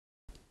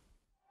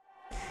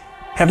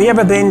Have you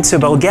ever been to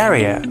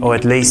Bulgaria, or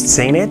at least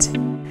seen it?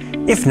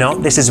 If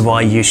not, this is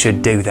why you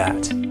should do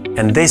that.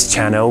 And this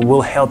channel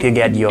will help you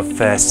get your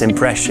first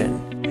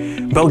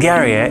impression.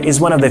 Bulgaria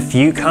is one of the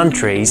few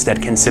countries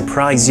that can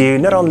surprise you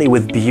not only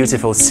with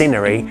beautiful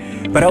scenery,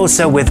 but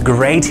also with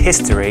great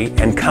history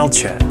and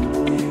culture.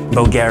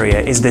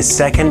 Bulgaria is the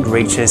second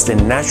richest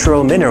in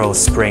natural mineral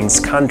springs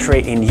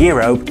country in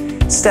Europe,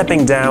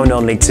 stepping down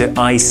only to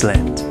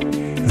Iceland.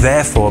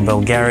 Therefore,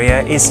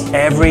 Bulgaria is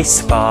every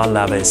spa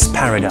lover's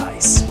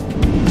paradise.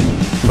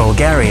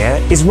 Bulgaria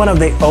is one of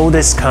the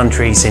oldest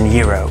countries in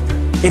Europe.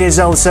 It is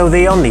also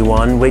the only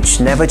one which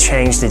never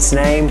changed its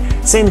name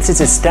since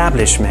its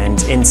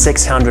establishment in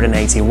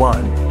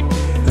 681.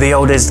 The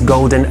oldest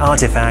golden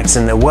artifacts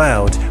in the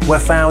world were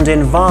found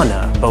in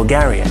Varna,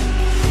 Bulgaria.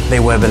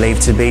 They were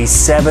believed to be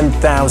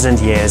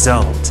 7,000 years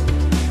old.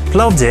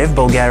 Plovdiv,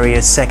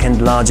 Bulgaria's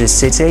second largest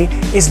city,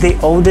 is the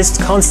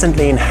oldest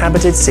constantly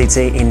inhabited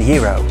city in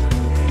Europe.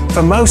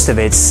 For most of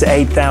its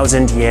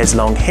 8,000 years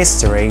long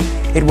history,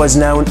 it was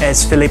known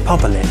as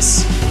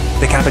Philippopolis.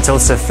 The capital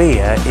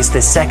Sofia is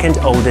the second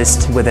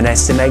oldest with an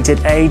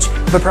estimated age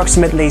of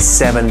approximately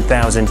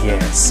 7,000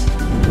 years.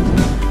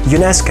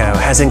 UNESCO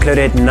has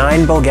included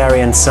 9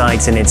 Bulgarian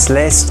sites in its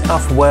list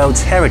of World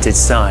Heritage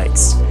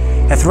Sites.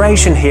 A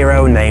Thracian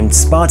hero named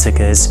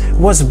Spartacus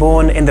was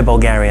born in the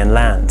Bulgarian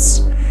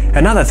lands.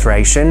 Another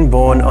Thracian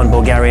born on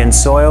Bulgarian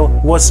soil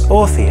was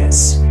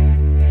Orpheus.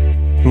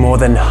 More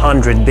than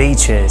 100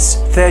 beaches,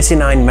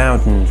 39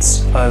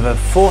 mountains, over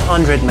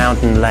 400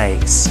 mountain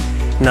lakes,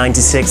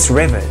 96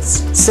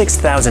 rivers,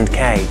 6,000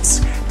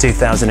 caves,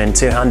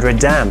 2,200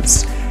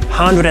 dams,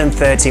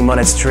 130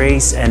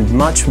 monasteries and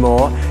much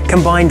more,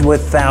 combined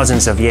with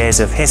thousands of years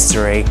of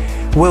history,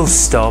 will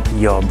stop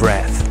your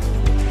breath.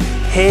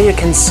 Here you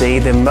can see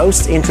the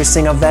most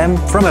interesting of them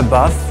from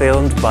above,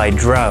 filmed by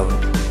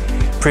drone.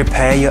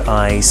 Prepare your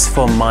eyes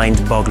for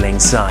mind-boggling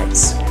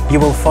sights. You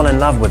will fall in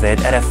love with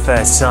it at a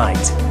first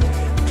sight.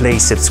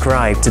 Please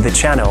subscribe to the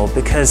channel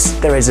because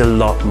there is a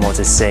lot more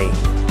to see.